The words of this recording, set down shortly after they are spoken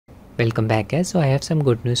Welcome back guys. So I have some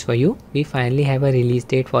good news for you. We finally have a release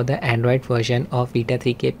date for the Android version of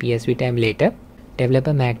Vita3K PS Vita emulator.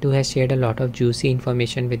 Developer Mac2 has shared a lot of juicy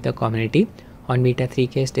information with the community on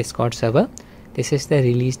Vita3K's Discord server. This is the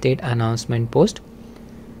release date announcement post.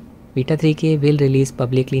 Vita3K will release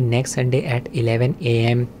publicly next Sunday at 11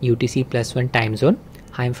 AM UTC +1 time zone.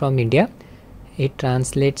 I am from India. It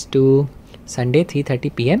translates to Sunday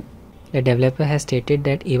 3:30 PM. The developer has stated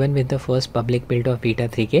that even with the first public build of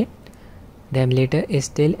Vita3K, the emulator is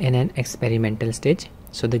still in an experimental stage,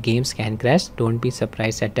 so the games can crash. Don't be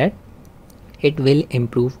surprised at that. It will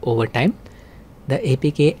improve over time. The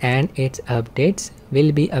APK and its updates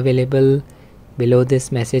will be available below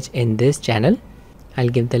this message in this channel.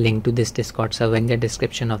 I'll give the link to this Discord server in the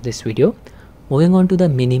description of this video. Moving on to the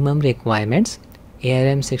minimum requirements.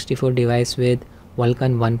 ARM64 device with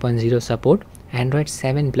Vulkan 1.0 support, Android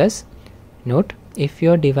 7 Plus. Note, if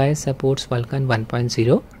your device supports Vulkan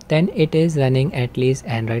 1.0, then it is running at least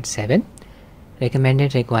Android 7.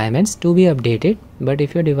 Recommended requirements to be updated, but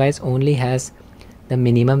if your device only has the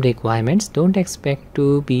minimum requirements, don't expect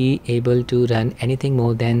to be able to run anything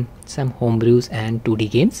more than some homebrews and 2D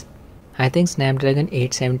games. I think Snapdragon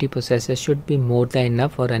 870 processor should be more than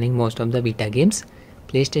enough for running most of the Vita games.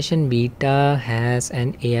 PlayStation Vita has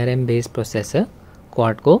an ARM based processor,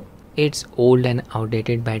 quad-core. It's old and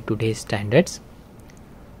outdated by today's standards.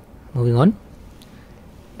 Moving on.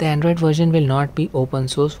 The Android version will not be open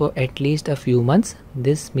source for at least a few months.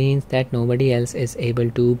 This means that nobody else is able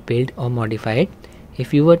to build or modify it.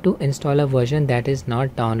 If you were to install a version that is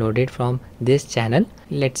not downloaded from this channel,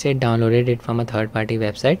 let's say downloaded it from a third-party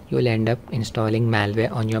website, you will end up installing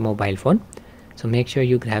malware on your mobile phone. So make sure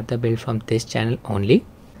you grab the build from this channel only.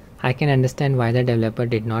 I can understand why the developer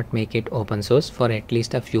did not make it open source for at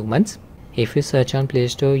least a few months. If you search on Play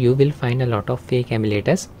Store, you will find a lot of fake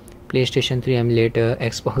emulators. PlayStation 3 emulator,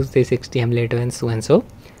 Xbox 360 emulator and so.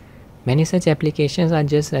 Many such applications are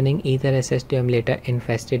just running either SS2 emulator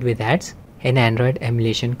infested with ads. In Android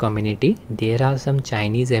emulation community, there are some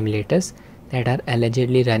Chinese emulators that are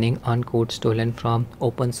allegedly running on code stolen from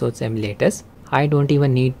open source emulators. I don't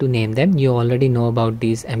even need to name them, you already know about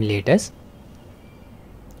these emulators.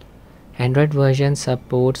 Android version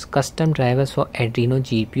supports custom drivers for Adreno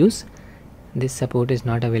GPUs. This support is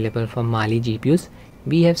not available for Mali GPUs.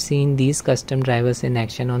 We have seen these custom drivers in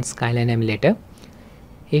action on Skyline emulator.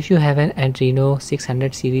 If you have an Adreno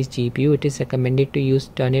 600 series GPU, it is recommended to use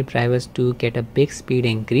turnip drivers to get a big speed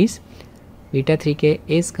increase. Vita3K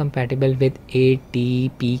is compatible with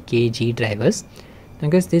ADPKG drivers.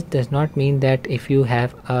 Because this does not mean that if you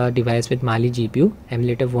have a device with Mali GPU,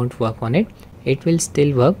 emulator won't work on it. It will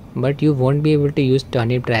still work, but you won't be able to use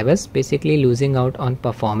turnip drivers, basically losing out on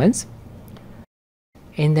performance.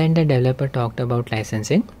 And then the developer talked about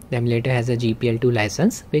licensing. The emulator has a GPL2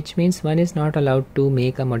 license, which means one is not allowed to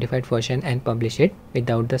make a modified version and publish it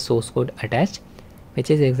without the source code attached,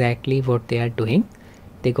 which is exactly what they are doing.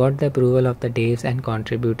 They got the approval of the devs and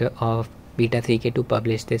contributor of Vita3K to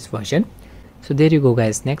publish this version. So there you go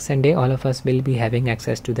guys, next Sunday all of us will be having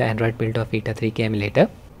access to the Android build of Vita3K emulator.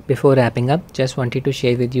 Before wrapping up, just wanted to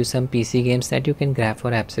share with you some PC games that you can grab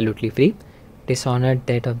for absolutely free. Dishonored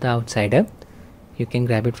Death of the Outsider. You can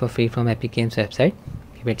grab it for free from Epic Games website.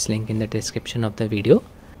 Give its link in the description of the video.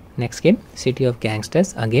 Next game, City of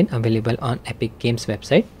Gangsters, again available on Epic Games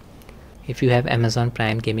website. If you have Amazon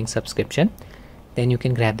Prime Gaming subscription, then you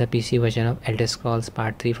can grab the PC version of Elder Scrolls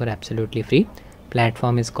Part 3 for absolutely free.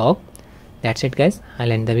 Platform is GOG. That's it guys,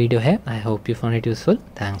 I'll end the video here. I hope you found it useful.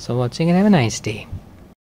 Thanks for watching and have a nice day.